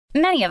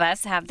Many of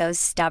us have those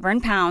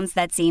stubborn pounds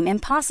that seem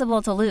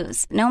impossible to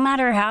lose, no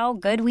matter how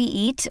good we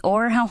eat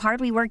or how hard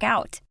we work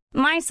out.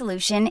 My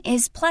solution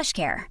is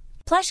PlushCare.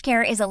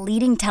 PlushCare is a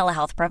leading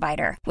telehealth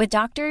provider with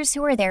doctors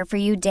who are there for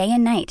you day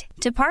and night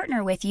to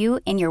partner with you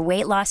in your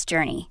weight loss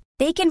journey.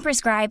 They can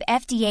prescribe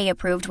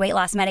FDA-approved weight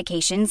loss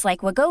medications like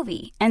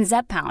Wegovy and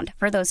Zepbound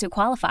for those who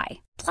qualify.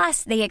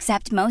 Plus, they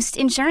accept most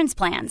insurance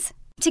plans.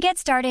 To get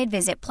started,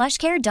 visit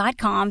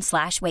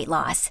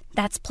plushcare.com/weightloss.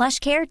 That's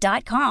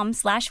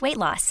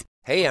plushcare.com/weightloss.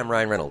 Hey, I'm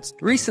Ryan Reynolds.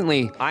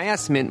 Recently, I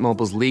asked Mint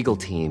Mobile's legal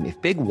team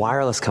if big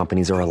wireless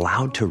companies are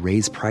allowed to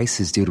raise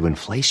prices due to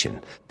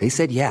inflation. They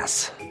said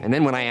yes. And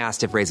then when I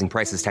asked if raising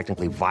prices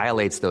technically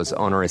violates those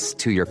onerous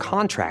two-year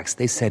contracts,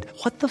 they said,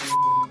 "What the f***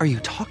 are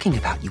you talking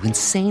about, you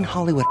insane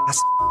Hollywood ass?"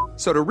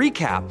 So to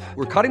recap,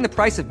 we're cutting the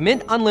price of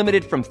Mint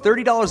Unlimited from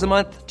 $30 a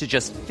month to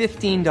just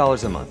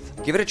 $15 a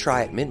month. Give it a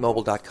try at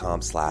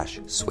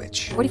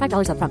mintmobile.com/switch.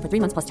 $45 up front for 3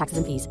 months plus taxes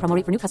and fees. Promo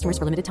rate for new customers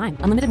for limited time.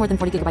 Unlimited more than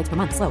 40 gigabytes per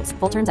month. Slows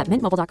full terms at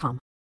mintmobile.com.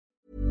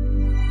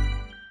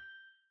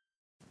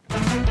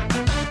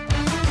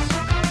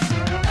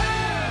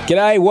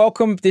 G'day,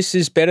 welcome. This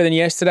is Better Than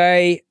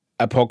Yesterday,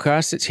 a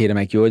podcast that's here to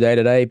make your day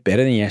today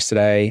better than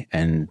yesterday,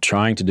 and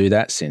trying to do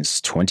that since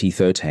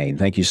 2013.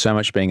 Thank you so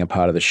much for being a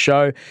part of the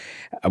show.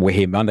 We're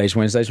here Mondays,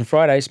 Wednesdays, and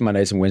Fridays.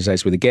 Mondays and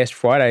Wednesdays with a guest.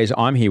 Fridays,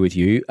 I'm here with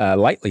you.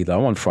 Lately,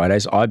 though, on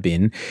Fridays, I've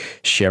been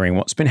sharing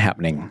what's been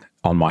happening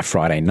on my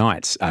Friday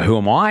nights. Who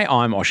am I?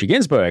 I'm Osher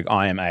Günsberg.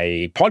 I am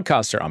a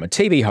podcaster. I'm a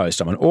TV host.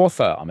 I'm an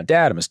author. I'm a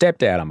dad. I'm a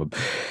stepdad.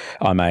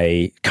 I'm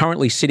a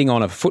currently sitting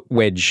on a foot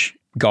wedge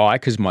guy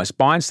because my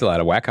spine's still out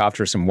of whack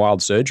after some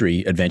wild surgery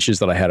adventures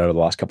that I had over the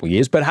last couple of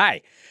years. But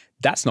hey,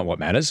 that's not what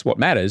matters. What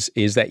matters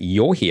is that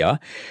you're here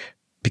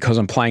because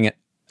I'm playing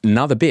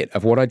another bit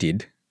of what I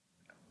did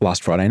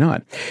last Friday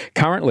night.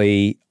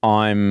 Currently,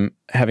 I'm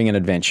having an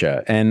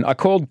adventure, and I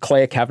called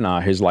Claire Kavanagh,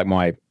 who's like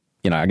my,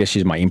 I guess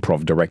she's my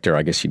improv director,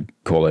 I guess you'd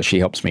call her. She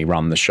helps me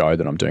run the show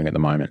that I'm doing at the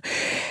moment.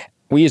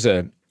 We use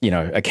a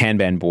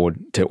Kanban board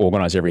to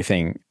organize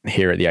everything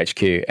here at the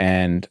HQ.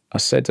 And I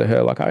said to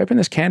her, I opened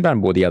this Kanban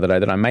board the other day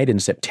that I made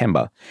in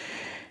September.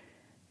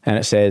 And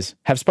it says,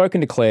 have spoken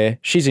to Claire.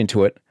 She's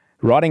into it.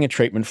 Writing a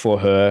treatment for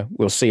her.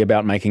 We'll see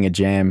about making a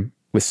jam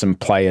with some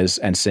players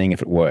and seeing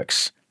if it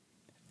works.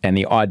 And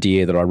the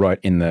idea that I wrote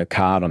in the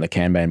card on the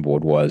Kanban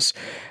board was,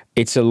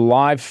 it's a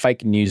live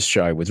fake news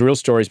show with real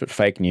stories but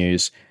fake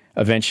news,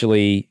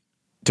 eventually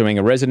doing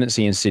a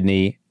residency in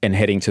Sydney and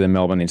heading to the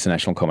Melbourne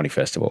International Comedy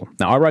Festival.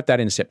 Now, I wrote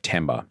that in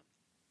September.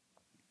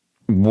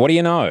 What do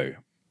you know?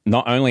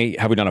 Not only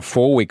have we done a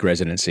 4-week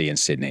residency in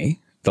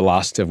Sydney, the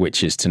last of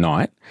which is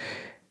tonight,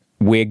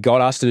 we got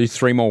asked to do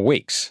 3 more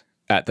weeks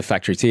at the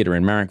Factory Theatre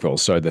in Marrickville.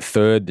 So the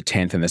 3rd, the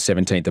 10th and the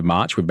 17th of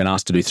March, we've been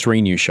asked to do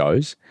 3 new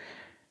shows.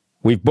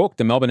 We've booked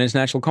the Melbourne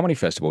International Comedy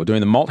Festival. We're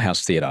doing the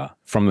Malthouse Theatre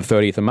from the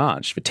 30th of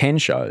March for 10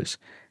 shows.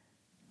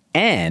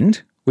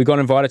 And we got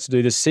invited to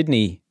do the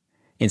Sydney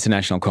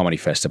International Comedy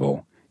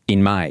Festival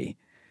in May.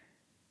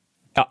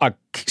 I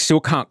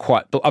still can't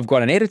quite, but I've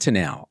got an editor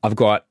now. I've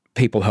got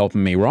people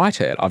helping me write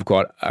it. I've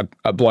got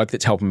a bloke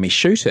that's helping me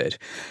shoot it.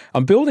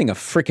 I'm building a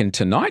freaking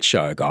Tonight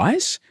Show,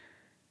 guys.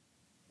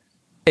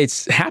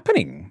 It's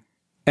happening.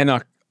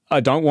 And I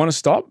don't want to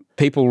stop.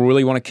 People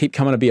really want to keep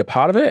coming to be a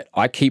part of it.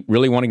 I keep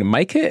really wanting to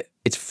make it.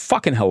 It's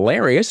fucking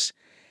hilarious.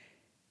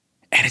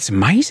 And it's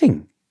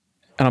amazing.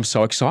 And I'm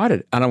so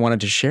excited. And I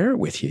wanted to share it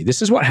with you.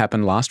 This is what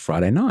happened last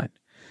Friday night.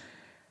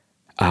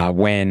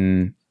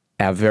 When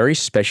our very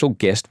special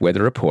guest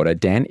weather reporter,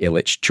 Dan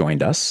Ilic,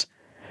 joined us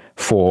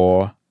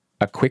for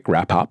a quick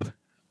wrap-up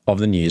of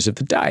the news of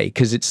the day,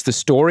 because it's the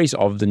stories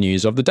of the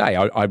news of the day.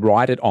 I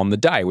write it on the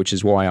day, which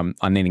is why I'm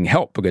needing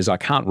help, because I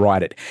can't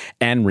write it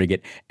and rig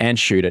it and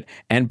shoot it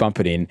and bump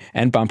it in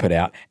and bump it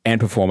out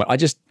and perform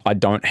it. I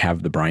don't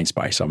have the brain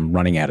space. I'm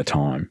running out of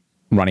time,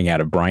 running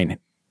out of brain.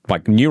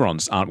 Like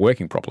neurons aren't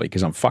working properly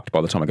because I'm fucked by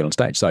the time I get on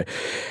stage. So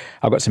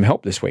I've got some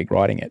help this week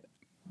writing it.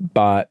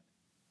 But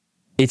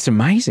it's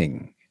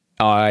amazing.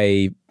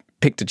 I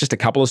picked just a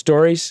couple of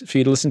stories for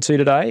you to listen to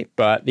today,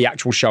 but the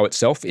actual show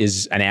itself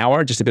is an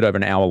hour, just a bit over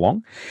an hour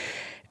long.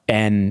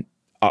 And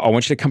I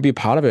want you to come be a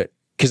part of it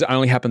because it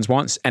only happens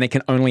once, and it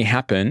can only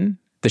happen.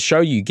 The show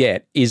you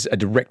get is a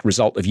direct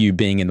result of you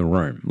being in the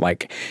room.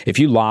 Like if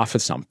you laugh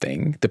at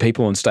something, the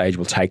people on stage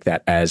will take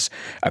that as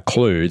a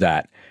clue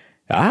that,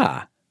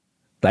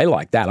 they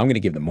like that. I'm going to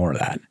give them more of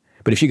that.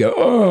 But if you go,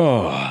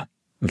 oh,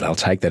 they'll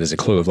take that as a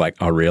clue of like,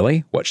 oh,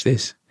 really? Watch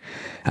this.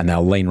 And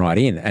they'll lean right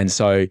in. And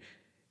so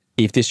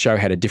if this show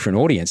had a different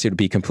audience, it would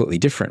be completely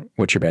different,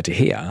 what you're about to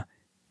hear.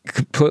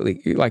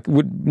 Completely,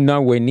 would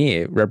nowhere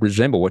near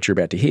resemble what you're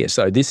about to hear.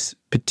 So this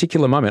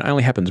particular moment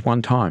only happens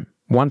one time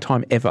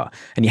ever.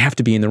 And you have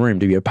to be in the room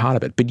to be a part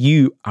of it. But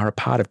you are a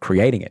part of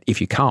creating it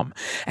if you come.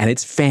 And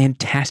it's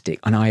fantastic.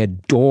 And I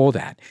adore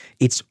that.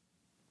 It's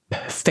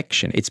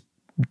perfection. It's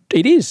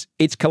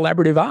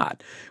collaborative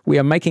art. We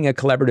are making a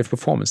collaborative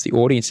performance. The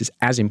audience is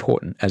as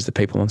important as the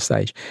people on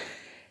stage.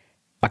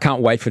 I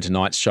can't wait for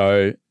tonight's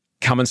show.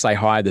 Come and say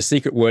hi. The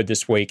secret word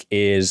this week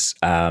is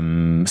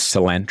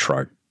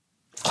cilantro.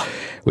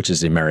 which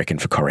is American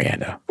for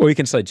coriander. Or you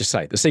can just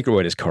say, the secret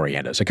word is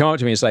coriander. So come up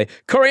to me and say,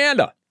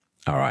 coriander.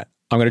 All right.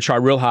 I'm going to try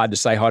real hard to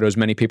say hi to as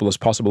many people as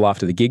possible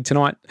after the gig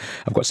tonight.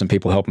 I've got some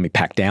people helping me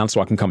pack down so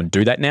I can come and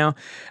do that now,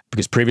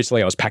 because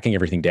previously I was packing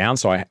everything down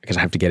because I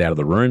have to get out of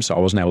the room, so I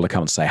wasn't able to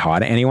come and say hi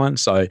to anyone.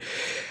 So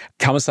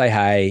come and say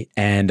hey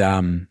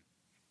and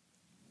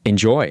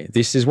enjoy.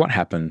 This is what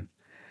happened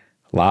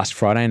last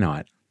Friday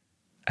night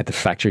at the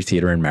Factory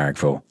Theatre in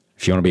Marrickville.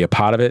 If you want to be a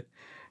part of it,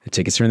 the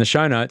tickets are in the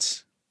show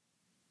notes.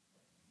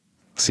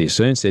 See you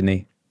soon,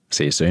 Sydney.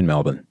 See you soon,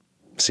 Melbourne.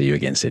 See you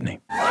again,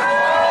 Sydney.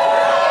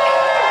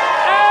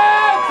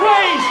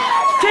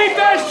 Keep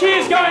those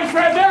cheers going for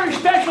our very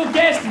special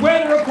guest,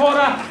 weather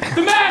reporter,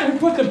 the man who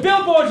put the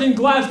billboards in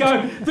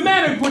Glasgow, the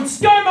man who put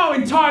ScoMo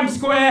in Times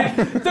Square,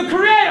 the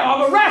creator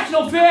of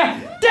Irrational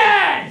Fear,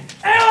 Dan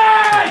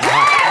Ellis!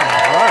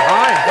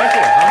 Hi, thank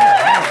you.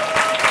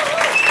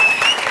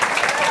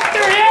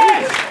 Here he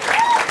is!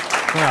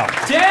 Wow.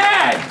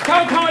 Dan,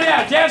 come on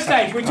out,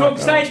 downstage. We talk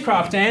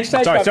stagecraft, Dan.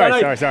 Stagecraft.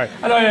 Sorry.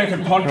 I know you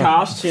can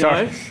podcast, you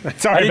know.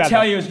 Sorry I didn't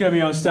tell you it was going to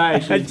be on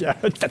stage.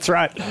 That's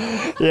right.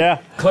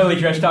 Yeah. Clearly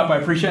dressed up, I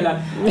appreciate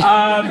that.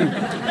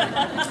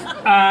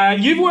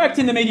 You've worked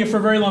in the media for a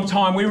very long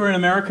time. We were in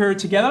America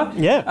together.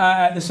 Yeah.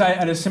 At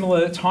a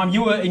similar time.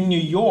 You were in New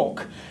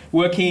York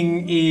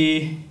working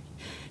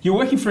You were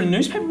working for a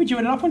newspaper, but you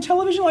ended up on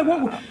television? Like,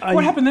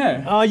 what happened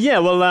there?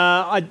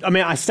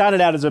 I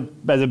started out as a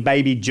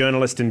baby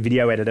journalist and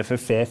video editor for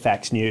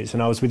Fairfax News,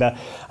 and I was with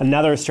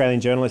another Australian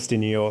journalist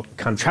in New York,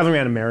 kind of travelling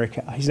around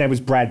America. His name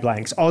was Brad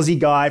Blanks, Aussie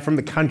guy from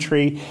the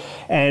country,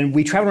 and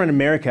we travelled around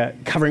America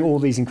covering all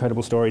these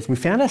incredible stories. We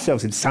found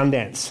ourselves in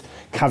Sundance,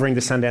 covering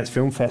the Sundance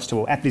Film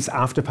Festival at this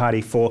after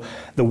party for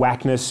The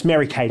Whackness.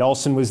 Mary-Kate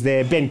Olsen was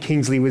there, Ben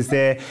Kingsley was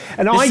there.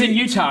 And this is in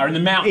Utah, in the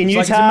mountains. In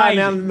Utah, like,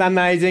 it's amazing.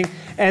 Amazing.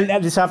 And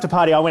at this after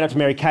party, I went up to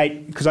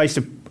Mary-Kate, because I used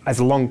to, as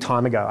a long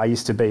time ago, I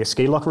used to be a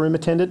ski locker room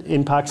attendant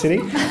in Park City,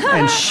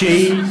 and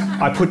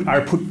I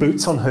put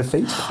boots on her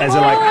feet as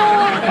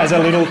a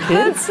little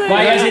kid.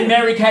 Like as in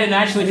Mary-Kate and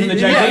Ashley from the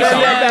JV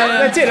song.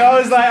 That's it.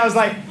 I was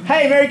like,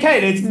 hey,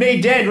 Mary-Kate, it's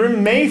me, Dan.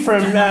 Remember me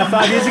from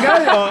 5 years ago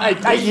or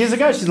 8 years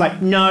ago? She's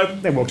like, no.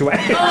 They walked away.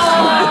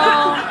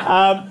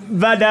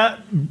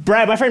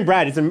 Brad, my friend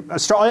Brad, is an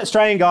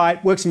Australian guy,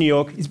 works in New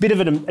York. He's a bit of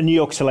a New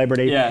York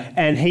celebrity,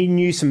 and he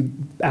knew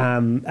some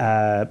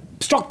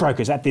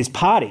stockbrokers at this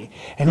party.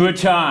 And Good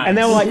times. And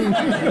they were like,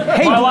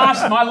 hey, my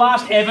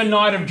last ever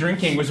night of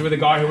drinking was with a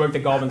guy who worked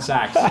at Goldman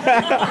Sachs.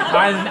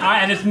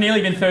 And it's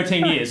nearly been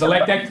 13 years.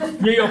 Like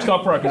that New York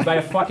stockbrokers, they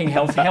are fucking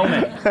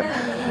hellmen.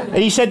 And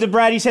he said to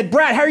Brad,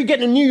 Brad, how are you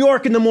getting to New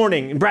York in the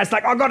morning? And Brad's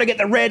like, I got to get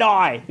the red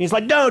eye. And he's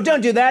like, no,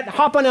 don't do that.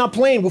 Hop on our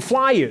plane. We'll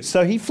fly you.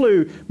 So he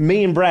flew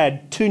me and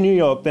Brad to New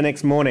York the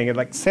next morning at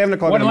like 7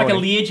 o'clock in the morning.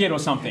 Like a Learjet or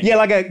something? Yeah,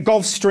 like a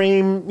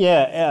Gulfstream.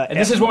 Yeah. And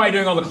this is why you're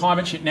doing all the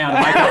climate shit now to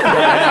make up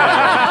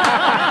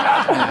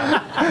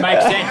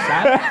Makes sense,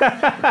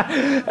 huh?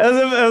 It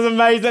was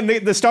amazing.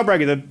 The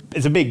stockbroker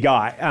is a big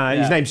guy.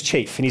 His name's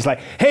Chief. And he's like,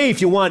 hey,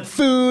 if you want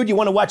food, you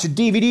want to watch a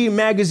DVD,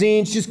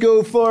 magazines, just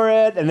go for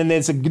it. And then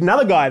there's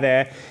another guy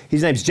there.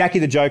 His name's Jackie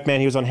the Joke Man.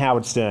 He was on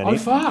Howard Stern. Oh,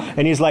 fuck.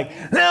 And he's like,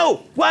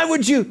 no, why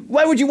would you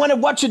want to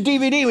watch a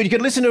DVD when you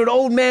could listen to an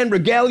old man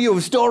regale you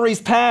of stories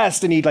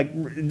past? And he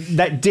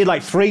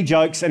did 3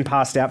 jokes and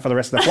passed out for the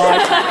rest of the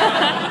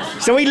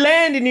flight. So we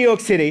land in New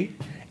York City.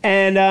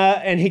 And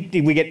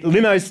we get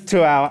limos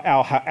to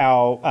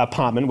our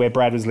apartment where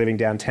Brad was living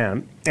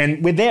downtown.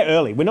 And we're there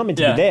early. We're not meant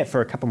to be there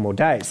for a couple more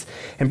days.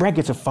 And Brad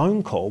gets a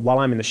phone call while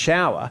I'm in the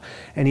shower.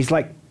 And he's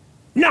like,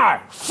 no,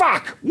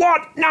 fuck,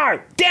 what? No,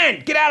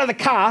 Dan, get out of the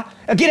car.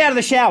 Get out of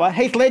the shower.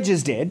 Heath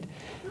Ledger's dead.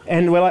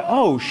 And we're like,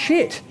 oh,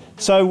 shit.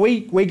 So we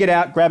get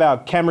out, grab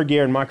our camera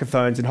gear and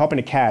microphones and hop in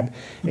a cab.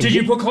 Did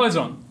you put clothes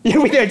on? Yeah,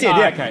 we did,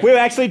 yeah. Okay. We were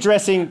actually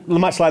dressing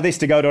much like this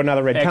to go to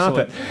another red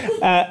carpet.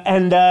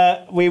 And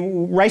we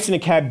raced in a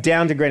cab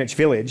down to Greenwich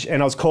Village,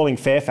 and I was calling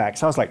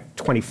Fairfax. I was like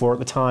 24 at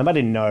the time. I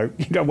didn't know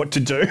what to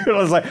do. And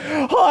I was like,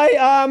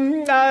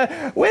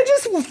 hi,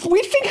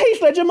 we think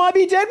Heath Ledger might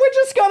be dead. We're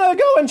just going to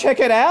go and check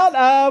it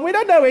out. We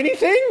don't know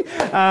anything.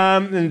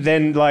 And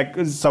then,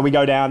 so we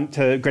go down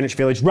to Greenwich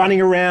Village,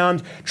 running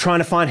around, trying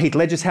to find Heath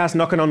Ledger's house,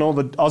 knocking on all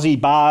the Aussie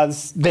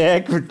bars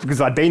there,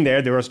 because I'd been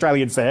there. There were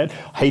Australians there.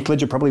 Heath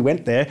Ledger probably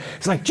went there.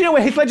 It's like, do you know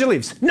where Heath Ledger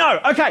lives? No,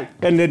 okay.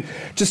 And then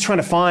just trying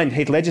to find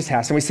Heath Ledger's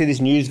house, and we see this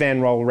news van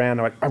roll around.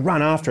 I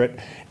run after it,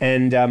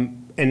 and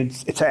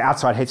it's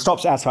outside. It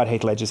stops outside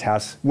Heath Ledger's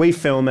house. We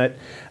film it.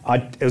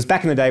 It was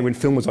back in the day when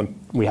film was on.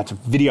 We had to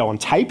video on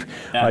tape.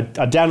 Yeah. I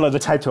downloaded the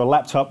tape to a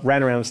laptop,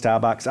 ran around the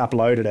Starbucks,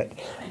 uploaded it,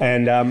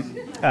 and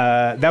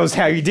that was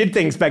how you did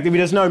things back then.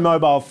 There's no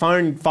mobile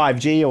phone,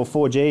 5G or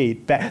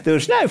 4G. There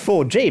was no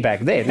 4G back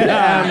then.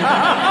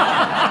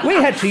 We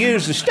had to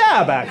use the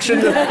Starbucks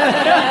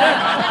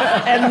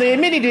and the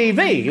mini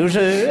DV. It was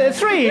a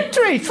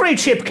three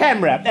chip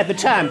camera at the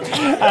time,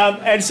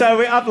 and so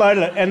we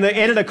uploaded it. And the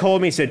editor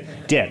called me and said,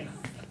 "Dan,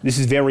 this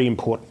is very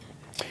important.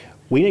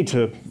 We need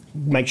to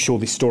make sure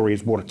this story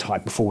is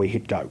watertight before we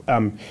hit go.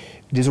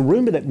 there's a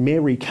rumour that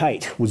Mary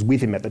Kate was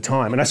with him at the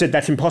time. And I said,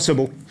 that's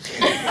impossible.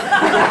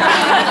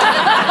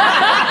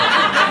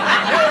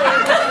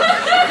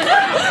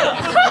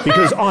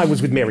 Because I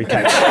was with Mary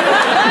Kate.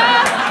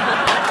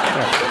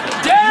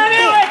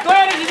 Anyway,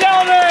 ladies and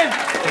gentlemen,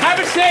 have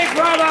a seat,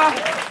 brother.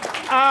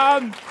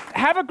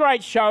 Have a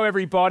great show,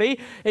 everybody.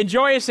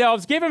 Enjoy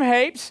yourselves. Give them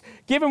heaps.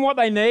 Give them what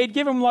they need.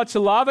 Give them lots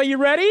of love. Are you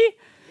ready?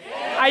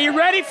 Yeah. Are you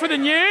ready for the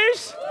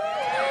news?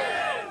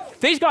 Yeah.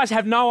 These guys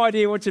have no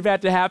idea what's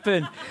about to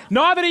happen.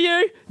 Neither do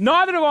you.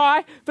 Neither do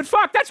I. But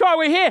fuck, that's why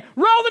we're here.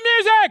 Roll the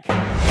music!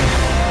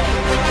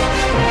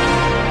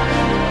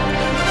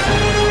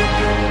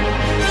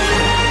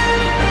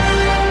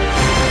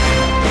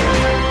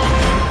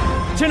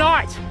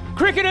 Tonight,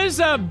 cricketers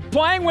are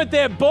playing with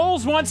their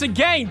balls once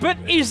again, but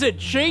is it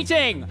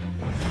cheating?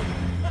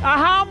 A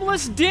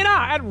harmless dinner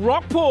at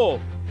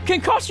Rockpool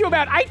can cost you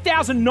about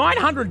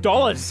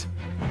 $8,900.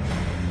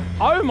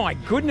 Oh my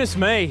goodness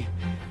me.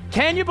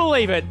 Can you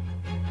believe it?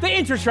 The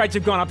interest rates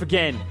have gone up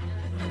again.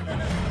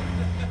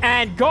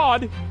 And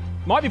God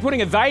might be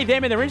putting a they,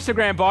 them in their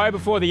Instagram bio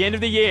before the end of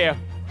the year.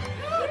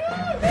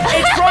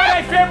 It's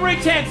Friday, February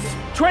 10th,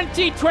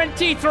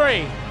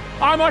 2023.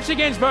 I'm Osher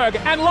Ginsberg,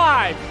 and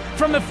live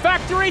from the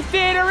Factory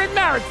Theatre in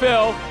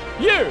Marrickville,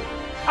 you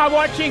are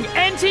watching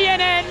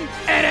NTNN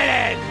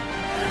NNN.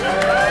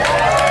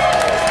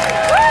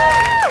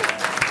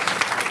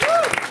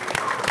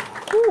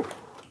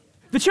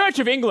 The Church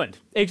of England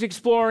is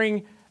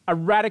exploring a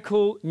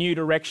radical new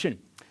direction.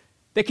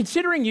 They're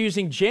considering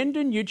using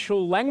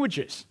gender-neutral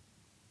languages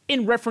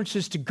in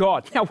references to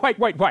God. Now, wait.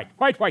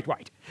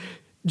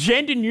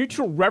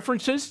 Gender-neutral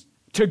references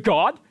to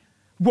God?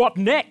 What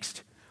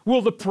next?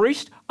 Will the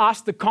priest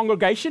ask the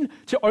congregation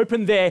to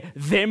open their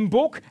them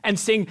book and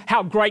sing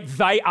how great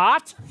they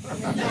art?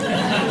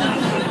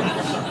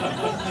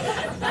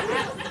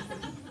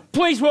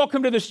 Please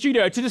welcome to the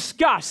studio to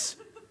discuss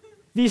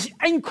this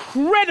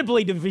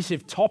incredibly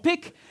divisive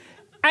topic,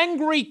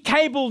 angry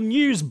cable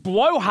news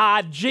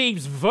blowhard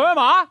Jeeves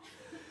Verma,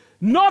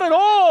 not at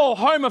all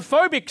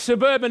homophobic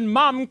suburban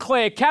mum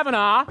Claire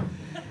Kavanagh,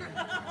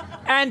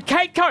 and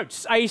Kate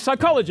Coates, a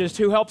psychologist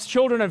who helps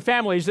children and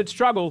families that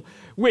struggle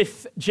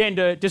with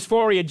gender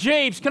dysphoria.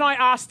 Jeeves, can I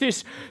ask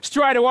this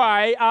straight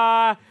away?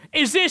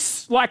 Is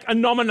this like a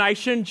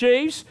nomination,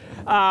 Jeeves?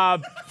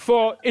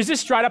 Is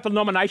this straight up a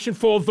nomination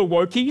for the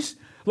wokies?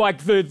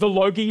 Like the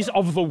logies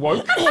of the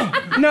woke?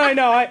 No,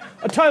 I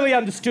totally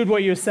understood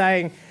what you were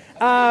saying.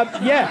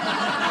 Yeah.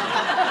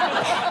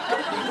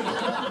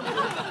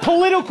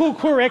 Political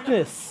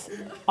correctness.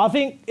 I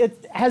think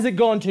has it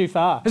gone too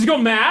far? Has it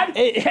gone mad?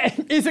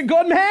 Is it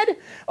gone mad?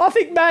 I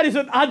think mad is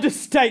an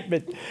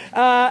understatement.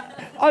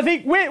 I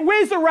think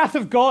where's the wrath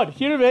of God?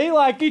 You know what I mean?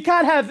 Like, you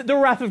can't have the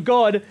wrath of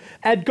God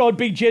and God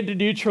be gender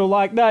neutral.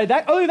 Like, no,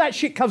 that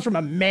shit comes from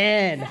a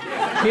man.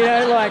 You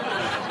know, like,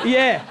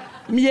 yeah.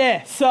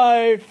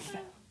 So,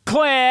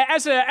 Claire,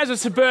 as a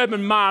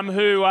suburban mum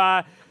who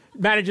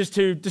manages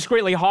to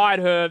discreetly hide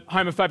her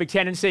homophobic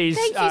tendencies.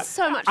 Thank you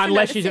so much for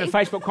unless noticing. she's in a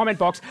Facebook comment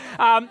box.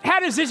 How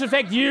does this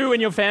affect you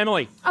and your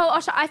family? Oh,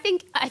 Osher, I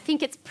think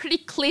it's pretty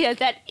clear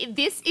that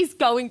this is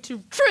going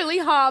to truly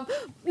harm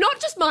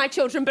not just my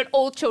children, but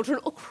all children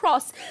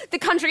across the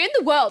country and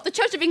the world. The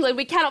Church of England,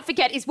 we cannot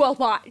forget, is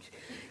worldwide.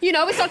 You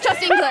know, it's not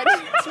just England,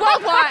 it's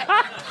worldwide.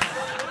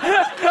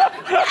 And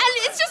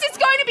it's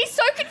going to be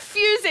so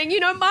confusing.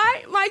 You know,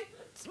 my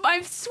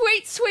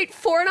sweet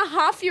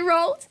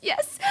 4.5-year-old,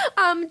 yes,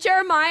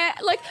 Jeremiah,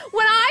 like,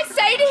 when I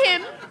say to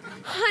him,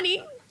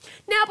 honey,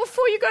 now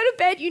before you go to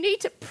bed, you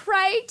need to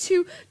pray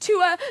to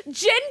a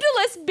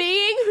genderless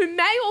being who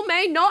may or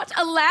may not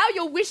allow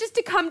your wishes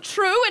to come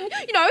true. And,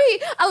 you know,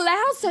 he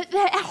allows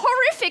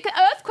horrific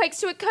earthquakes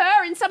to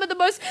occur in some of the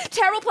most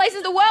terrible places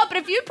in the world. But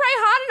if you pray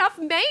hard enough,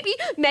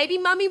 maybe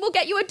Mummy will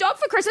get you a dog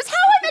for Christmas. How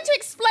am I meant to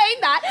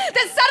explain that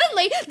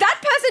suddenly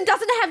that person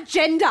doesn't have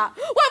gender?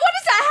 What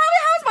is that?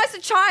 How is my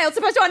child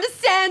supposed to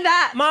understand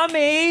that?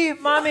 Mummy.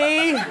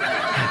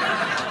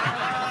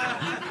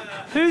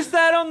 Who's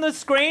that on the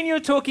screen you're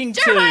talking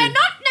to? Jeremiah,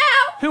 not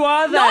now! Who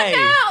are they? Not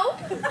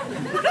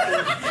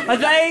now! Are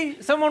they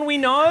someone we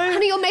know?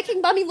 Honey, you're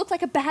making Mummy look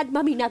like a bad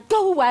mummy. Now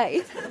go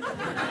away.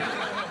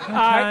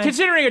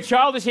 Considering a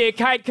child is here,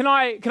 Kate, can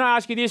I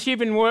ask you this? You've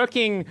been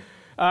working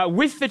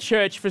with the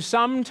church for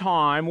some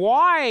time.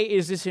 Why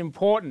is this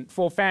important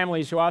for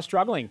families who are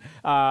struggling,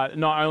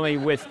 not only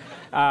with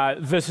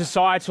the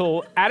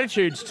societal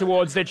attitudes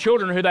towards their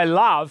children who they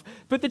love,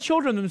 but the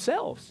children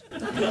themselves?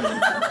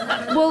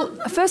 Well,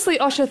 firstly,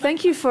 Osher,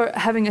 thank you for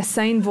having a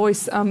sane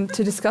voice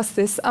to discuss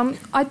this.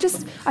 I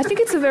think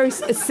it's a very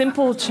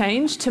simple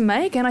change to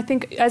make, and I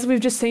think, as we've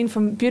just seen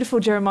from beautiful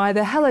Jeremiah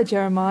there, hello,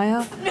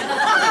 Jeremiah.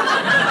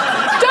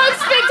 Don't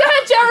speak to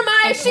her,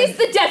 Jeremiah. She's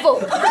the devil.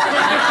 She's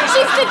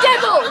the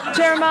devil.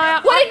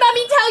 Jeremiah. What did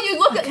Mummy tell you?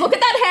 Look at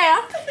that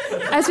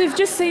hair. As we've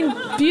just seen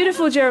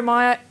beautiful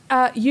Jeremiah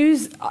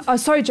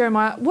sorry,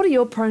 Jeremiah, what are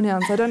your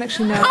pronouns? I don't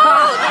actually know.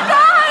 Oh,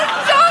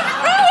 God, don't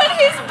ruin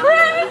his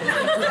brain.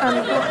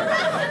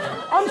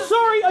 I'm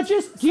sorry, I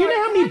do you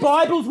know how many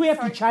Bibles we have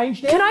to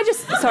change now? Can I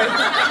just... Sorry.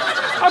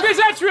 Oh, because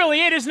that's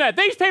really it, isn't it?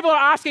 These people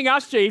are asking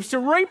us, Jeeves, to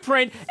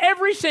reprint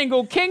every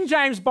single King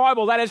James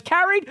Bible that has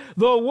carried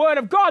the Word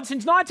of God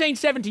since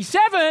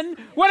 1977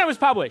 when it was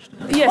published.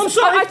 Yes. I'm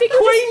sorry, I think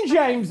Queen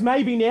James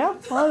maybe now.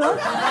 I don't know.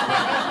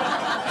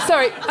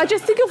 Sorry, I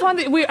just think you'll find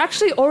that we're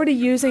actually already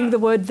using the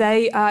word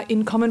 "they"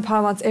 in common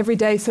parlance every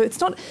day, so it's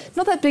not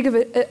that big of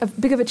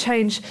a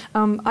change.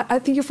 I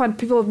think you'll find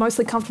people are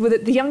mostly comfortable with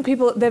it. The young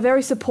people, they're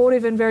very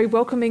supportive and very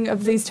welcoming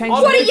of these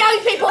changes. What do young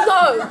people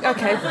know?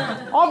 Okay.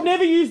 I've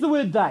never used the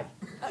word "they."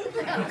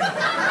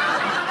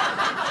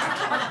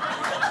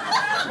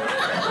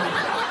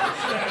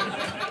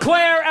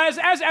 Claire,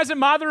 as a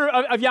mother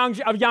of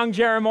young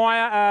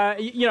Jeremiah,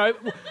 you know,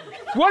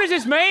 what does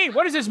this mean?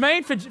 What does this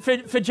mean for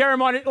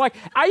Jeremiah? Like,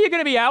 are you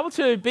going to be able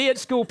to be at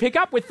school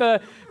pickup with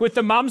the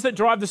mums that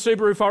drive the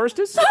Subaru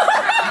Foresters?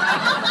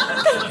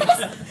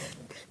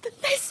 The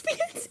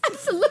lesbians?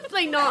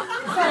 Absolutely not.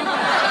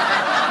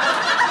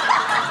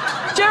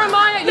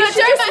 Jeremiah, you should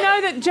just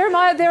know that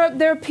Jeremiah,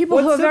 there are people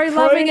who are very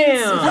loving and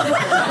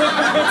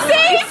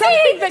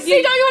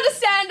See, don't you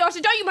understand,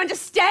 Osher? Don't you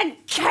understand,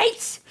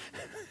 Kate?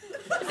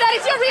 That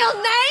is your real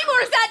name,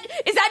 or is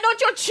that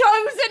not your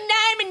chosen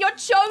name and your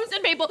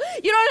chosen people?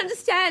 You don't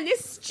understand.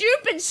 This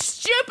stupid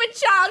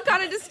child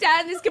can't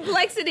understand this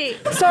complexity.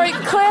 Sorry,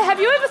 Claire, have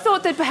you ever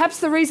thought that perhaps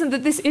the reason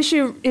that this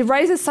issue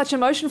raises such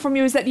emotion from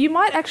you is that you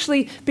might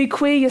actually be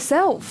queer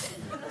yourself?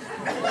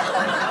 How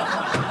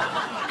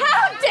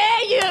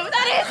dare you?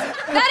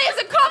 That is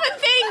a common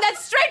thing that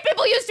straight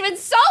people used to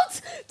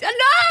insult.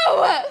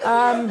 No!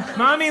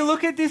 Mummy,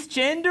 look at this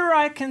gender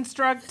I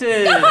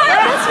constructed.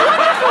 That's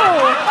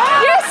wonderful!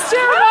 Yes,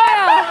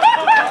 Jeremiah!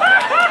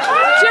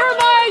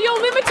 Jeremiah,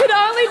 you're limited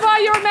only by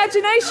your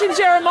imagination,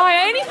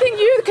 Jeremiah. Anything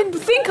you can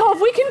think of,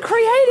 we can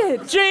create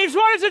it. Jeeves,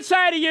 what does it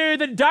say to you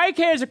that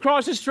daycares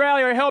across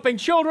Australia are helping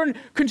children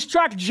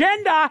construct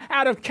gender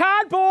out of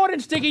cardboard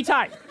and sticky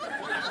tape?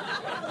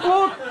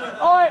 Look,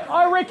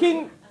 I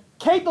reckon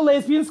keep the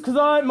lesbians because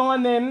I don't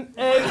mind them.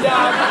 And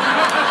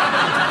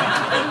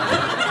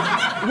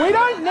we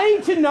don't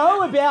need to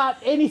know about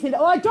anything.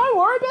 Like, don't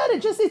worry about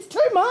it. Just it's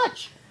too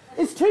much.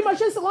 It's too much.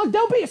 Just like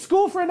they'll be at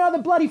school for another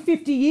bloody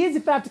 50 years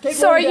if they have to keep.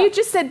 Sorry, you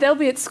just said they'll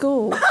be at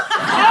school. And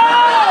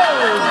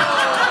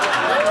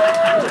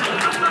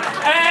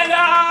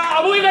I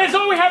believe that is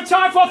all we have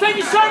time for. Thank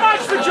you so much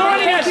for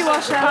joining us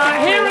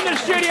here in the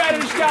studio to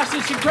discuss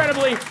this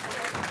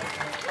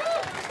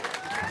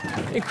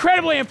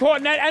incredibly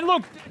important. And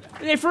look,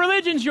 if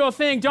religion's your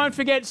thing, don't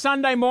forget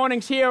Sunday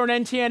mornings here on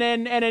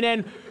NTNN,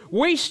 NNN,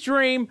 we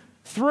stream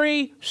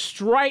 3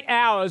 straight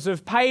hours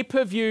of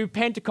pay-per-view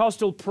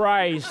Pentecostal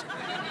praise.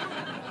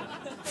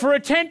 For a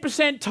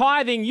 10%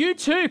 tithing, you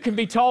too can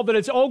be told that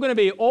it's all going to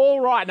be all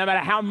right, no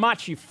matter how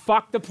much you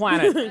fuck the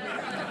planet.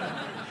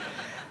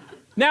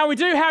 Now, we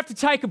do have to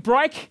take a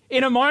break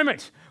in a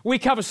moment. We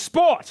cover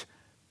sport.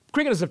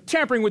 Cricketers are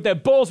tampering with their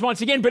balls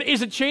once again, but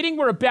is it cheating?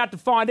 We're about to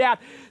find out.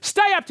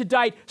 Stay up to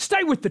date.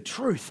 Stay with the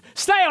truth.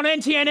 Stay on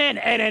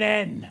NTNN,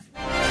 NNN.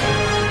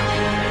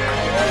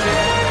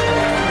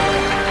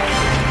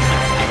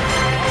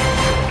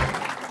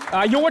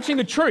 You're watching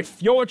The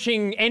Truth. You're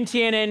watching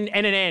NTNN,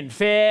 NNN.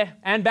 Fair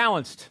and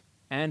balanced.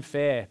 And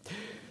fair.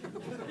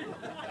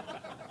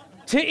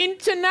 To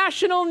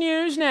international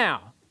news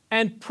now.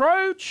 And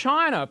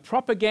pro-China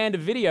propaganda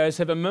videos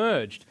have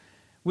emerged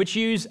which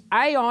use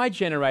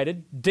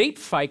AI-generated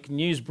deepfake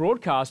news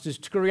broadcasters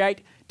to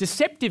create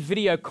deceptive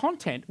video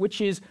content,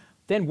 which is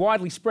then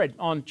widely spread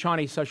on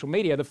Chinese social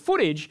media. The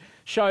footage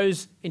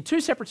shows, in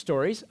 2 separate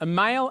stories, a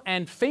male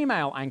and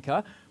female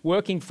anchor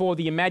working for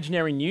the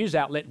imaginary news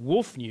outlet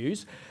Wolf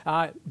News,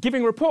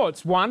 giving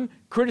reports, one,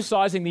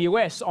 criticising the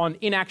US on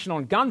inaction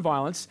on gun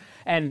violence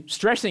and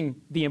stressing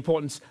the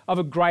importance of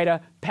a greater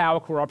power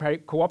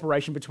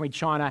cooperation between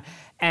China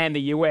and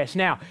the US.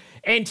 Now,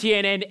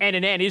 NTNN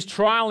NNN is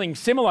trialling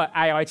similar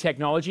AI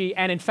technology,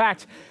 and in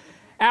fact,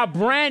 our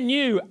brand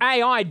new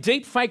AI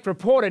deepfake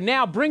reporter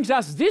now brings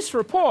us this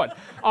report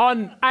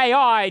on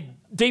AI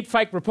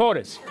deepfake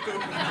reporters.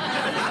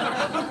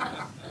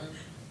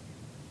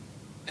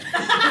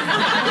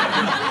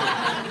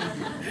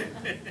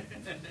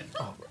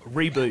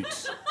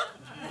 Reboots.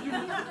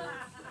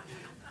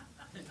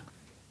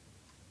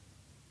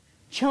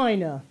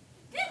 China.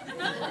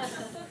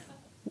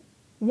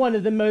 One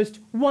of the most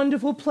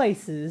wonderful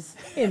places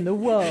in the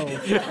world.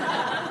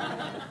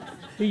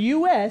 The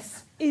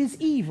US is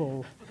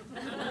evil.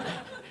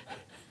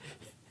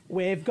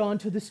 We've gone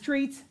to the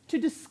streets to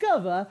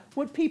discover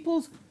what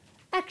people's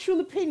actual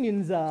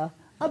opinions are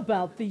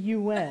about the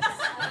US.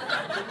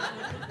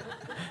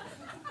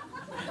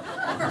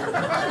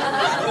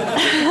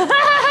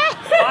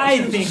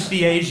 I think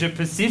the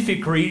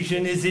Asia-Pacific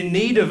region is in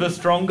need of a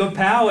stronger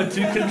power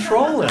to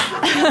control it.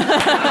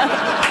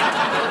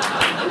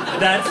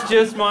 That's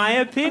just my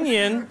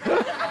opinion.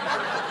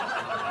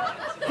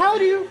 How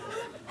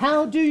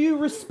do you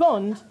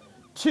respond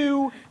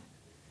to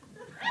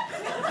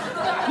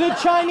the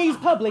Chinese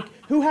public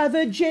who have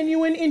a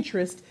genuine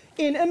interest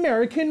in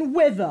American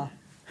weather?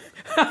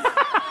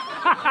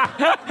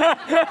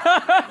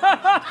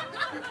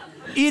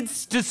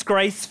 It's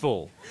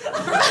disgraceful.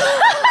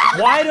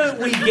 Why don't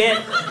we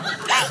get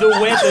the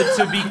weather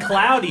to be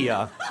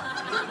cloudier?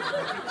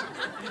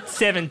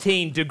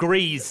 17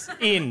 degrees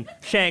in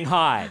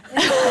Shanghai.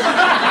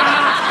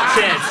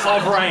 Chance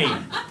of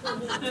rain.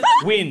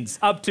 Winds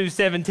up to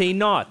 17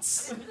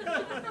 knots.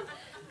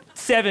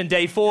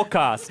 7-day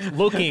forecast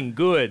looking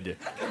good.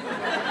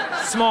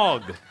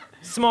 Smog.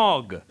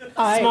 Smog.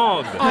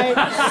 Smog.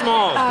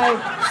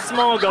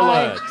 Smog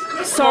alert.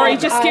 Sorry,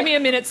 just give me a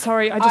minute.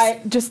 Sorry, I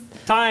just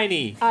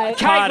Tiny.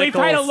 Kate, we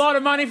paid a lot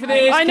of money for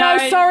this. I know.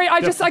 Kate. Sorry,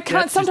 I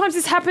can't. Sometimes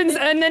this happens,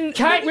 and then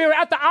Kate, we were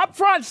at the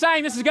upfront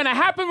saying this is going to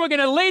happen. We're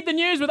going to lead the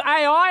news with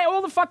AI.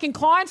 All the fucking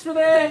clients were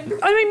there.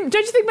 I mean,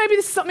 don't you think maybe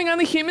this is something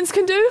only humans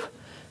can do?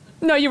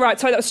 No, you're right.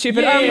 Sorry, that was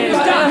stupid.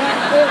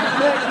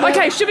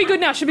 Okay, should be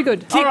good now. Should be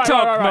good.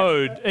 TikTok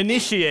mode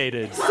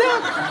initiated.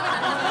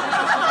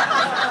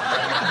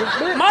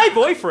 My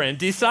boyfriend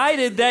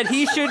decided that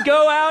he should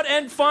go out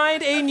and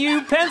find a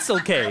new pencil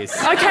case.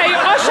 Okay,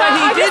 Usher,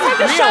 I just have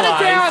to shut it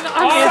down.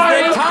 I'm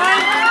sorry.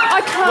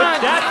 I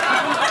can't.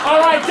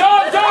 All right,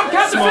 Dom,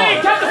 cut the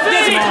feed, cut the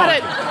feed. Cut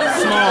it.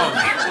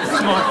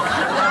 Smog.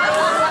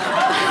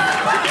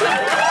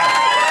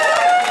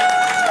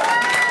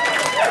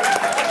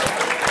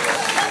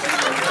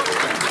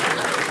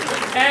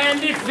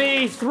 And if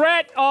the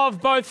threat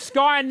of both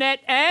Skynet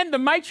and The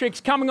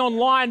Matrix coming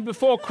online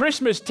before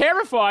Christmas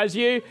terrifies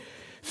you,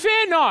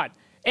 fear not.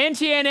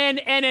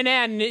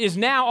 NTN is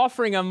now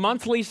offering a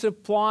monthly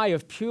supply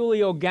of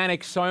purely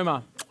organic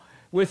soma.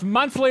 With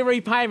monthly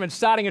repayments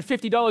starting at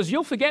 $50,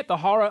 you'll forget the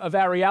horror of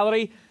our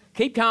reality.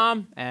 Keep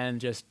calm and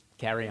just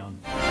carry on.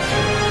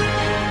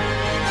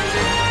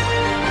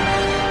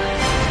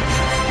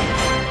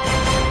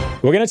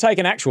 We're going to take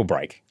an actual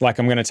break. Like,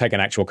 I'm going to take an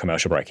actual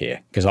commercial break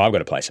here because I've got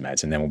to play some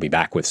ads and then we'll be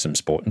back with some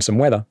sport and some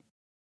weather.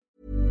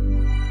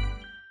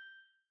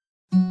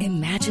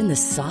 Imagine the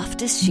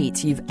softest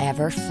sheets you've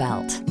ever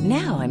felt.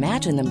 Now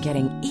imagine them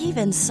getting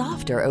even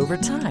softer over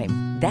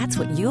time. That's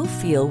what you'll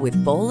feel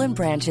with Boll &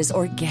 Branch's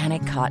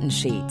organic cotton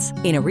sheets.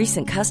 In a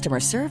recent customer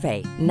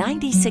survey,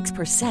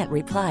 96%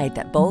 replied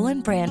that Boll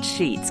 & Branch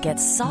sheets get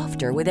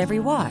softer with every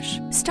wash.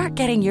 Start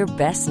getting your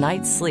best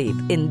night's sleep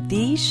in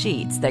these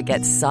sheets that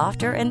get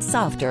softer and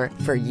softer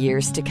for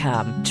years to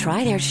come.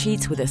 Try their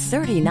sheets with a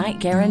 30-night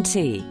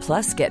guarantee.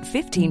 Plus, get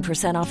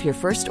 15% off your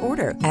first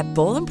order at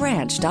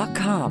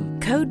bollandbranch.com.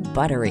 Code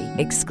BUTTERY.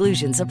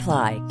 Exclusions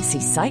apply. See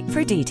site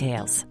for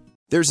details.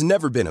 There's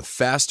never been a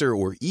faster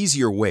or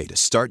easier way to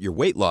start your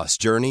weight loss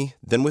journey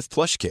than with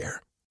PlushCare.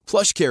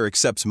 PlushCare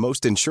accepts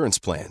most insurance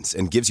plans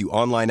and gives you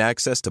online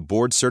access to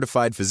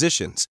board-certified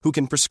physicians who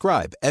can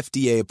prescribe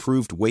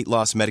FDA-approved weight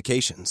loss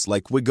medications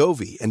like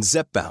Wegovy and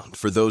Zepbound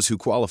for those who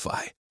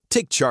qualify.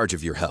 Take charge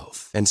of your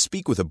health and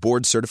speak with a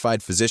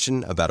board-certified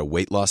physician about a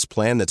weight loss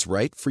plan that's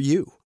right for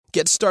you.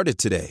 Get started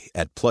today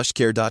at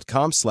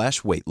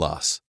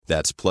plushcare.com/weight-loss.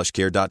 That's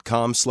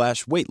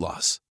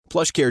plushcare.com/weight-loss.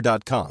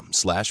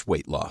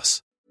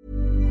 plushcare.com/weight-loss.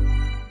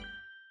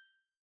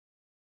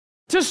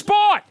 To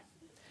sport!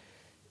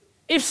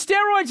 If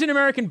steroids in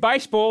American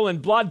baseball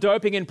and blood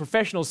doping in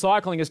professional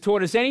cycling has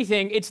taught us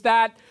anything, it's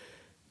that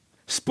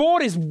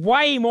sport is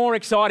way more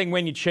exciting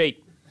when you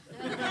cheat.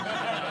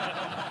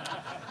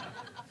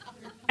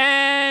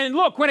 And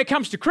look, when it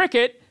comes to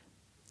cricket,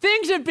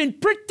 things have been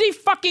pretty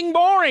fucking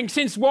boring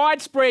since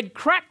widespread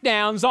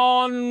crackdowns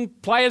on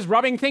players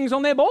rubbing things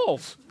on their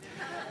balls.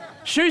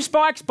 Shoe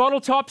spikes, bottle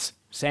tops,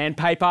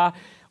 sandpaper,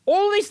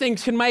 all these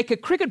things can make a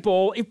cricket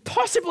ball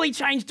impossibly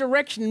change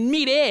direction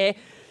mid-air,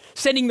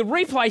 sending the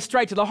replay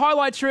straight to the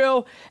highlights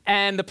reel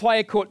and the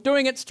player caught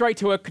doing it straight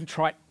to a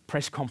contrite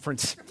press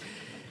conference.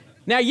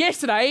 Now,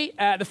 yesterday,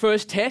 the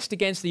first test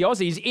against the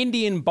Aussies,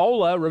 Indian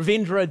bowler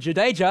Ravindra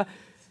Jadeja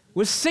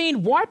was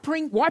seen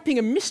wiping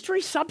a mystery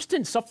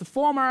substance off the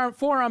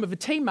forearm of a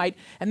teammate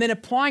and then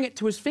applying it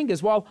to his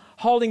fingers while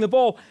holding the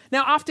ball.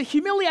 Now, after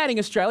humiliating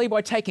Australia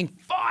by taking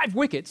 5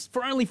 wickets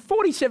for only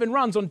 47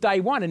 runs on day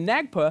one in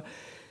Nagpur,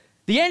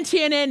 the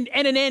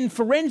NTN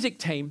forensic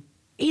team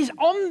is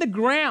on the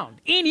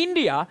ground in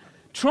India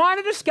trying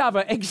to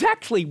discover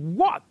exactly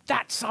what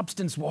that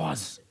substance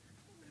was.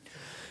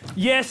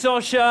 Yes,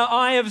 Osher,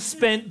 I have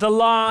spent the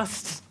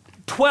last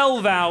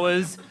 12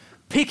 hours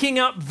picking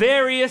up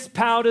various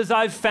powders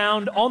I've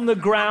found on the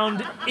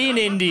ground in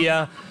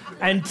India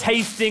and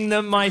tasting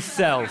them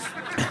myself.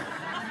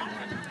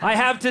 I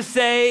have to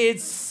say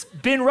it's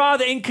been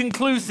rather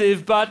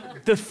inconclusive,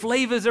 but the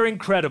flavors are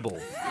incredible.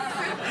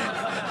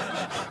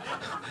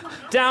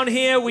 Down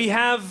here we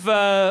have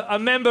a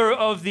member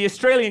of the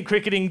Australian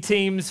cricketing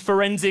team's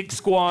forensic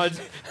squad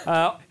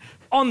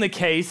on the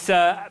case.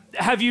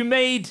 Have you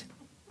made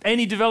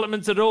any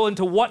developments at all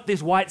into what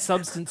this white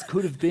substance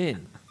could have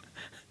been?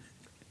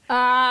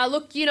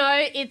 Look, you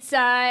know,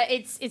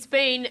 it's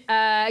been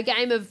a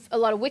game of a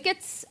lot of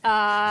wickets.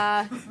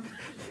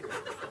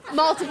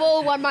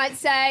 Multiple, one might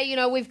say. You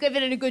know, we've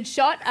given it a good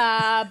shot.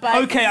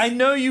 But okay, I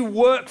know you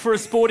work for a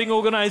sporting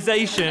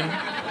organisation,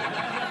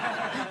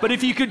 but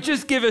if you could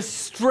just give a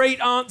straight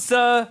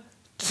answer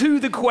to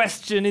the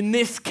question in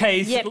this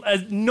case,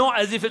 not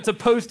as if it's a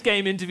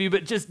post-game interview,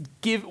 but just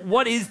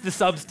what is the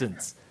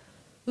substance?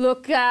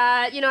 Look,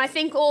 I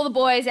think all the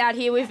boys out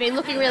here, we've been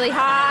looking really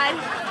hard.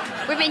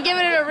 We've been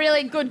giving it a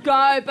really good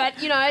go, but,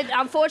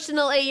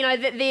 unfortunately,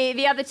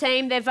 the other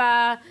team,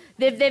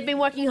 they've been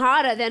working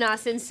harder than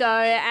us, and so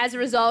as a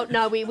result,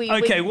 no, we...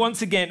 Okay,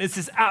 once again, this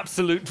is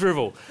absolute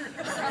drivel.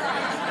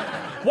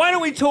 Why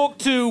don't we talk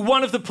to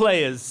one of the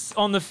players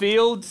on the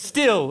field,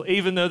 still,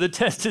 even though the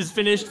test is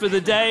finished for the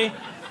day,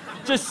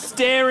 just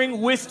staring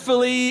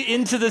wistfully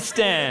into the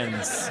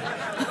stands.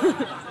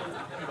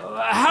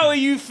 How are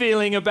you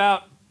feeling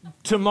about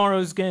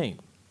tomorrow's game?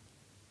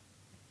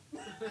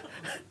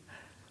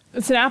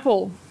 It's an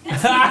apple.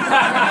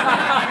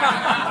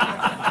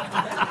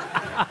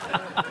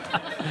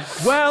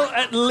 Well,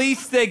 at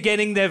least they're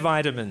getting their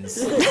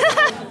vitamins.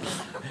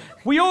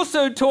 We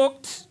also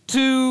talked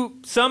to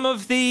some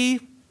of the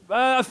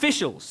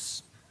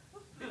officials,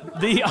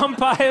 the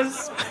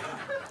umpires,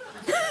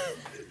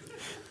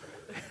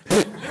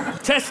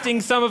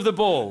 testing some of the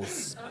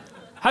balls.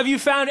 Have you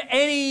found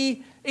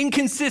any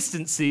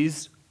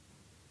inconsistencies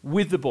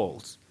with the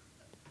balls?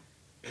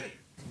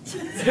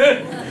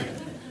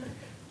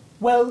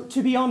 Well,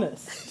 to be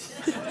honest,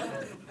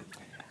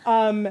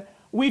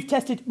 we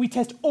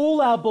test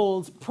all our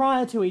balls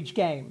prior to each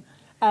game,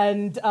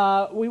 and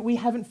we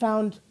haven't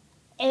found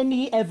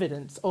any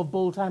evidence of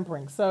ball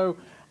tampering. So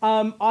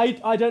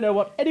I don't know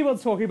what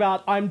anyone's talking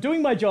about. I'm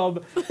doing my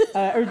job.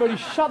 Everybody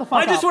shut the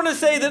fuck up. I just want to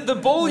say that the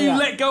ball you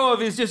let go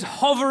of is just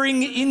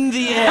hovering in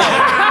the air.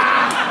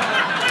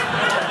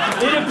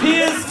 It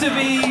appears to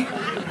be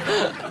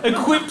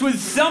equipped with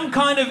some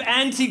kind of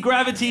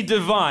anti-gravity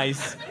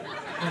device.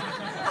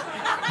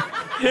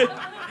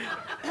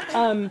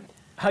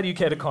 How do you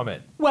care to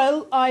comment?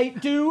 Well, I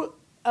do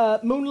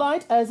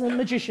moonlight as a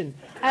magician.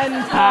 And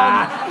oh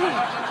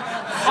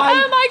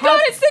my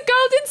God, it's the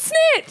golden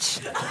snitch!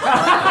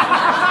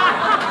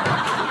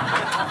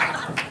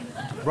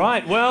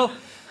 Right, well,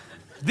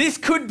 this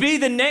could be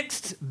the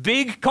next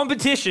big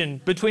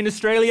competition between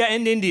Australia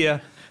and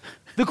India,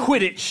 the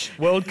Quidditch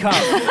World Cup.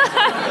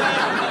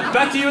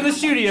 Back to you in the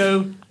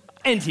studio,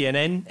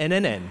 NTNN,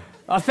 NNN.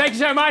 Thank you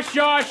so much,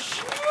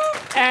 Josh.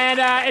 And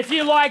if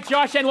you like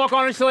Josh, and look,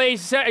 honestly,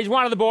 he's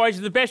one of the boys,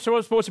 the best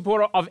sports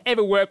supporter I've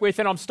ever worked with,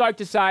 and I'm stoked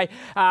to say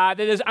that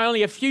there's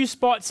only a few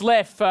spots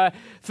left for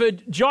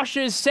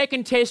Josh's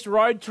second test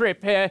road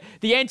trip. The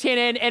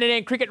NTNN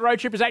NNN cricket road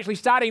trip is actually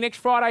starting next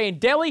Friday in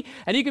Delhi,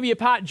 and you can be a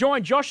part.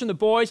 Join Josh and the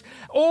boys.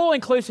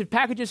 All-inclusive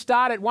packages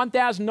start at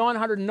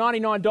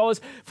 $1,999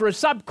 for a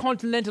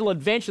subcontinental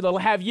adventure that'll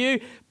have you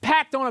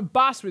packed on a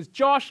bus with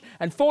Josh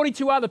and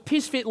 42 other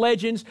piss-fit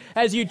legends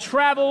as you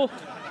travel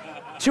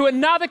to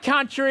another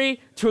country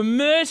to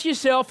immerse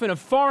yourself in a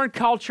foreign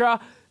culture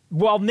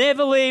while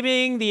never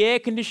leaving the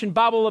air-conditioned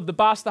bubble of the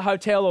bus, the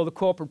hotel or the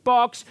corporate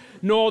box,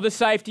 nor the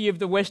safety of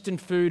the Western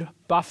food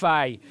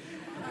buffet.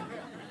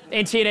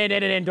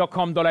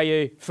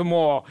 ntnnn.com.au for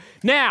more.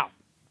 Now,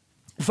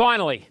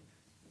 finally,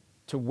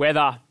 to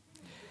weather.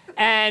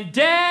 And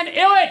Dan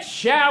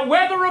Illich, our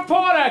weather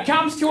reporter,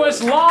 comes to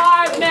us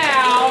live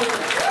now.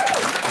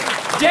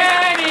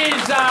 Dan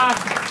is...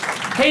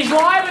 he's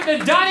live at the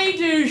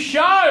Dunedoo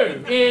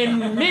show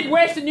in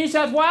mid-western New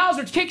South Wales,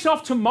 which kicks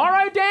off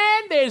tomorrow,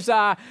 Dan.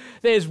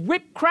 There's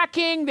whip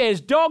cracking,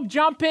 there's dog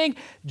jumping,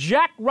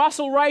 Jack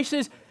Russell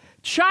races,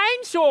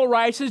 chainsaw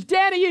races.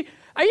 Dan,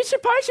 are you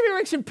supposed to be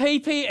wearing some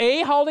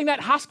PPE holding that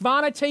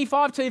Husqvarna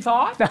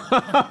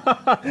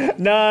T525?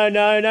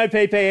 No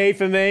PPE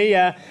for me.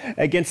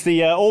 Against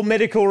the all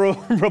medical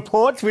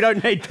reports, we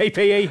don't need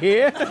PPE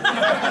here.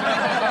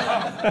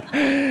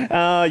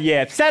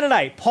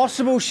 Saturday,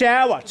 possible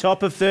shower,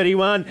 top of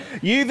 31.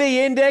 UV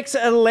index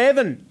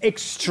 11,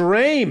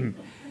 extreme.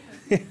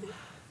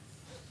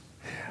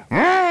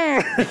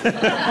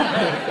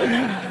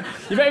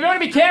 You better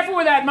be careful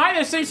with that, mate.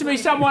 There seems to be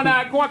someone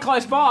quite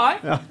close by.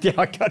 Yeah,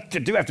 I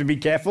do have to be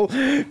careful.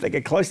 If they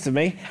get close to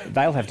me,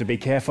 they'll have to be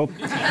careful.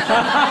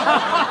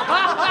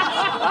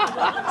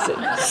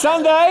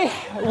 Sunday,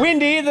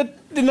 windy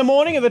in the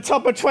morning at the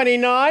top of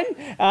 29.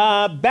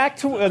 Back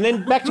to work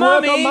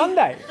on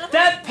Monday.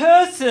 That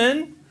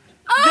person,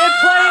 they're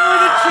playing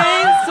with a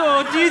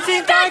chainsaw. Do you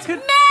think That's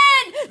man!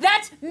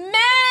 That's man,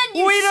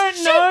 you We don't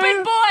stupid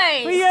know.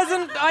 boy! He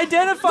hasn't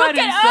identified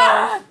Look himself.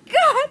 at,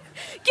 God!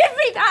 Give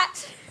me that!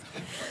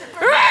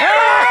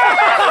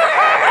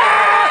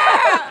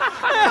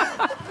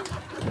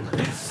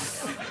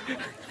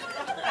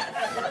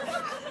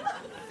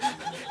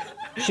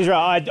 She's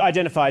right, I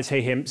identify as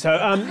he, him. So,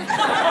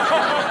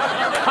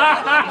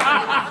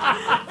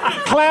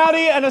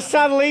 cloudy and a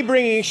southerly,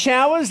 bringing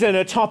showers and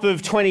a top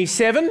of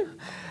 27.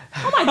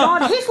 Oh my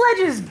God, Heath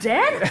Ledger's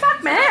dead?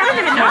 Fuck, man, I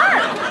didn't even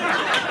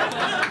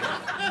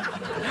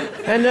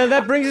know. And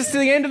that brings us to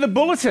the end of the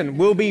bulletin.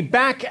 We'll be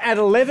back at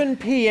 11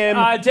 p.m.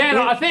 Dan,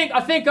 I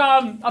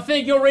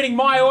think you're reading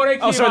my order.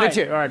 Oh, sorry, that's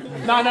you. All right.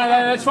 No,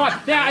 that's fine.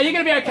 Now, are you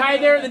going to be okay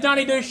there at the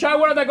Dunny Do show?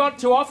 What have they got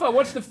to offer?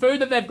 What's the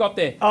food that they've got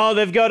there? Oh,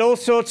 they've got all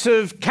sorts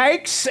of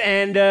cakes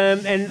and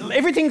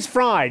everything's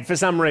fried for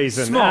some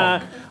reason. Small.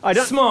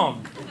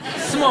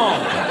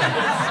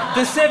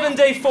 The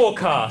 7-day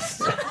forecast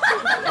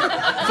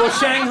for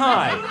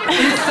Shanghai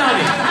is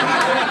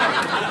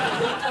sunny.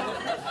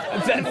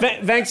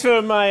 Thanks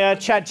for my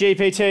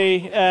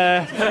ChatGPT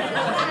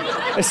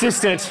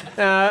assistant.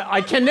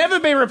 I can never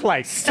be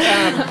replaced.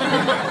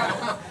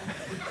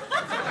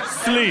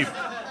 Sleep.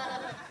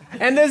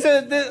 And there's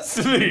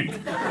Sleep.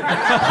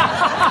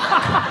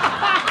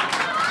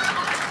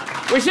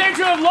 We seem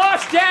to have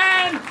lost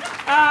Dan,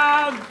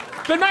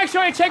 but make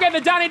sure you check out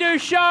the Dunny Do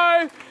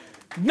show.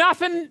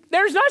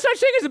 There is no such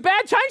thing as a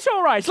bad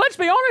chainsaw race. Let's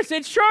be honest,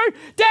 it's true.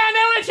 Dan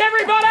Illich,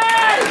 everybody!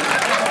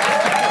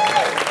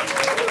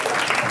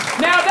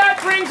 Now that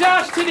brings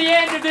us to the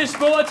end of this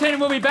bulletin.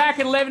 We'll be back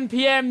at 11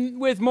 p.m.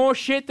 with more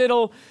shit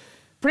that'll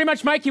pretty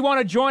much make you want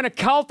to join a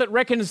cult that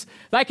reckons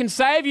they can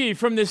save you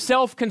from this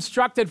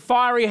self-constructed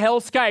fiery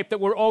hellscape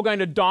that we're all going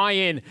to die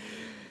in.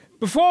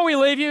 Before we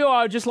leave you,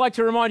 I would just like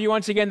to remind you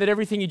once again that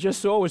everything you just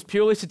saw was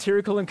purely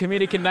satirical and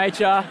comedic in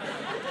nature.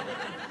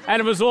 And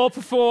it was all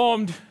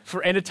performed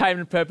for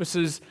entertainment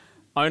purposes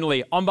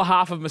only. On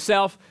behalf of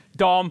myself,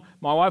 Dom,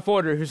 my wife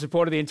Audrey, who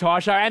supported the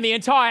entire show, and the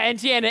entire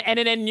NTN and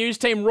NNN news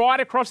team right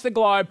across the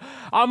globe,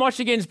 I'm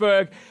Osher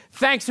Ginsberg.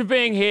 Thanks for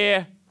being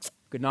here.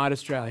 Good night,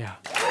 Australia.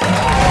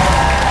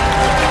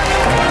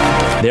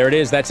 There it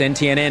is. That's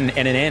NTN,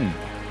 NNN.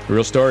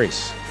 Real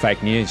stories,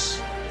 fake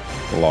news.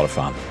 A lot of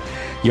fun.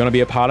 You want to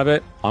be a part of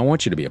it? I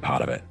want you to be a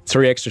part of it.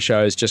 3 extra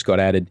shows just got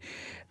added.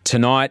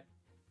 Tonight,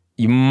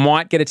 you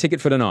might get a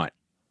ticket for tonight.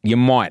 You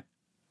might.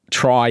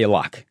 Try your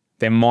luck.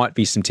 There might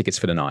be some tickets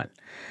for tonight.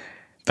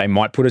 They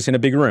might put us in a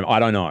big room. I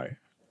don't know.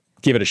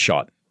 Give it a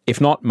shot. If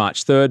not,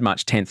 March 3rd,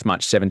 March 10th,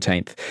 March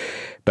 17th.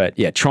 But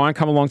yeah, try and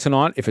come along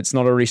tonight. If it's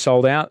not already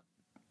sold out,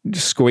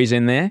 just squeeze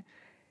in there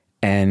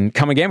and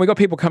come again. We've got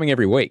people coming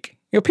every week.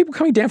 You know, people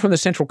coming down from the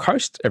Central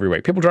Coast every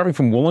week. People driving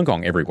from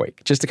Wollongong every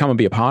week just to come and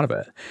be a part of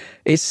it.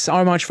 It's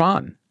so much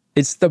fun.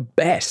 It's the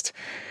best.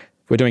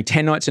 We're doing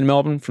 10 nights in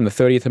Melbourne from the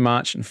 30th of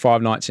March and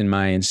 5 nights in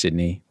May in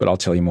Sydney, but I'll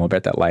tell you more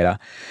about that later.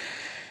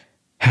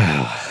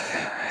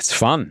 It's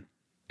fun.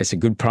 It's a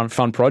good,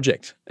 fun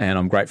project, and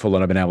I'm grateful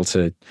that I've been able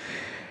to,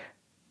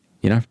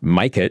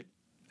 make it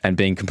and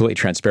being completely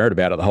transparent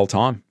about it the whole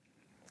time.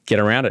 Get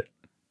around it.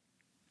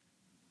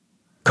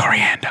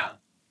 Coriander.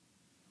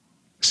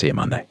 See you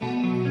Monday.